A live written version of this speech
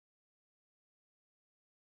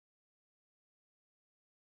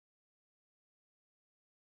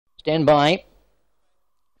Stand by.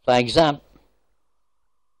 Flags up.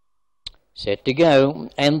 Set to go,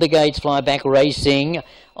 and the gates fly back racing.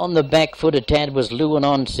 On the back foot a tad was Lewin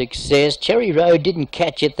on Success. Cherry Road didn't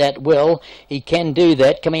catch it that well. He can do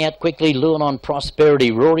that. Coming out quickly, Lewin on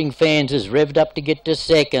Prosperity. Roaring Fans is revved up to get to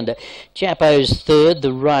second. Chapo's third,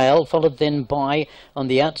 the rail, followed then by, on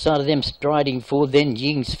the outside of them, striding forward, then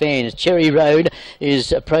Ying's Fans. Cherry Road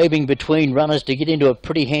is probing between runners to get into a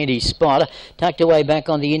pretty handy spot. Tucked away back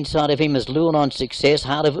on the inside of him is Lewin on Success,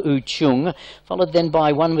 Heart of U Chung, followed then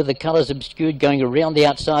by one with the colours obscured going around the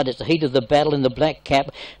outside. It's the heat of the battle in the black cap.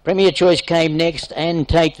 Premier Choice came next, and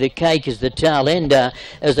Take the Cake is the tail ender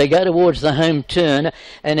as they go towards the home turn,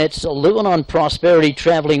 and it's Lewin on Prosperity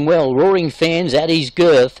travelling well. Roaring Fans at his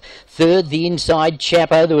girth. Third, the inside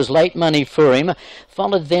Chapo. There was late money for him.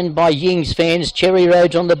 Followed then by Ying's Fans. Cherry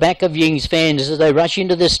Road's on the back of Ying's Fans as they rush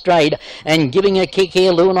into the straight. And giving a kick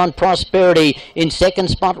here, Lewin on Prosperity. In second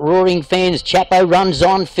spot, Roaring Fans. Chapo runs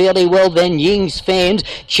on fairly well. Then Ying's Fans.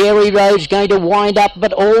 Cherry Road's going to wind up,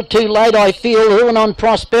 but all too late, I feel. Lewin on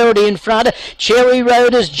Prosperity in front. Cherry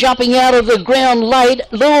Road is jumping out of the ground late.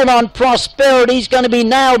 Lewin on Prosperity is going to be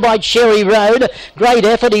nailed by Cherry Road. Great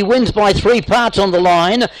effort. He wins by 3 parts on the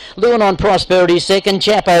line. Lewin on Prosperity second,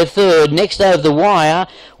 Chapo third. Next over the wire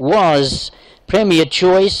was Premier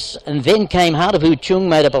Choice, and then came Heart of U Chung,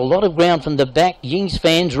 made up a lot of ground from the back. Ying's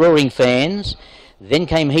Fans, Roaring Fans. Then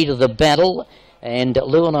came Heat of the Battle, and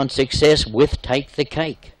Lewin on Success with Take the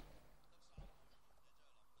Cake.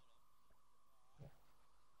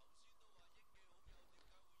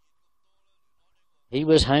 He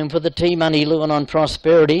was home for the T-Money, Lewin on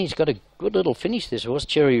Prosperity. He's got a good little finish, this horse,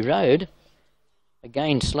 Cherry Road.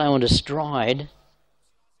 Again, slow and a stride.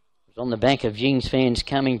 Was on the back of Ying's Fans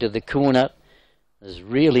coming to the corner. Was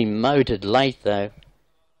really motored late though,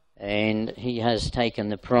 and he has taken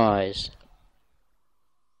the prize.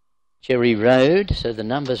 Cherry Road, so the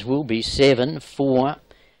numbers will be 7, 4,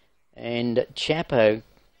 and Chapo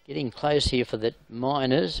getting close here for the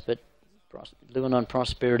minors, but Lewin on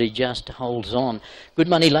Prosperity just holds on. Good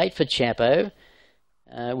money late for Chapo.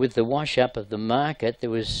 With the wash up of the market,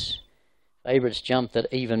 there was favourites jumped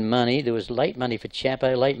at even money. There was late money for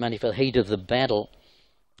Chapo, late money for Heat of the Battle,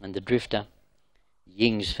 and the drifter,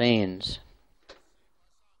 Ying's Fans.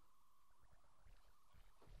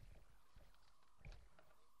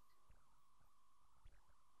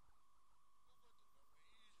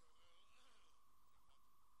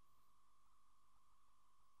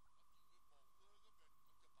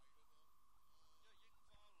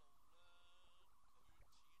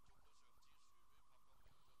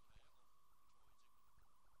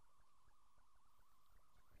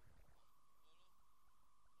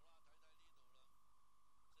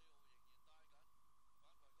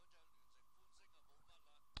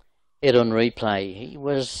 Head on replay. He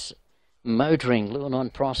was motoring, Lewin on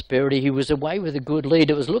Prosperity. He was away with a good lead.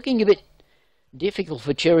 It was looking a bit difficult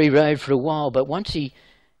for Cherry Road for a while, but once he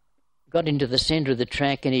got into the centre of the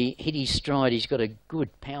track and he hit his stride, he's got a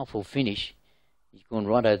good, powerful finish. He's gone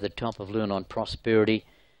right over the top of Lewin on Prosperity.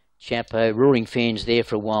 Chapo, Roaring Fans there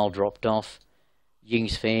for a while, dropped off.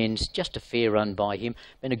 Ying's Fans, just a fair run by him.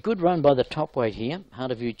 Been a good run by the top weight here.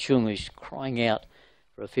 Heart of U Chung, who's crying out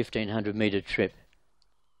for a 1,500 metre trip.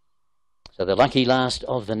 So the lucky last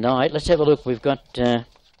of the night. Let's have a look. We've got,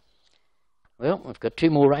 we've got 2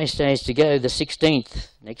 more race days to go. The 16th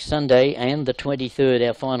next Sunday and the 23rd,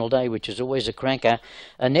 our final day, which is always a cracker.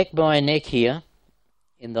 A neck by a neck here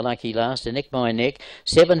in the lucky last. A neck by a neck.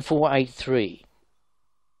 7483.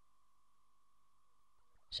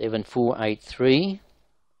 7483.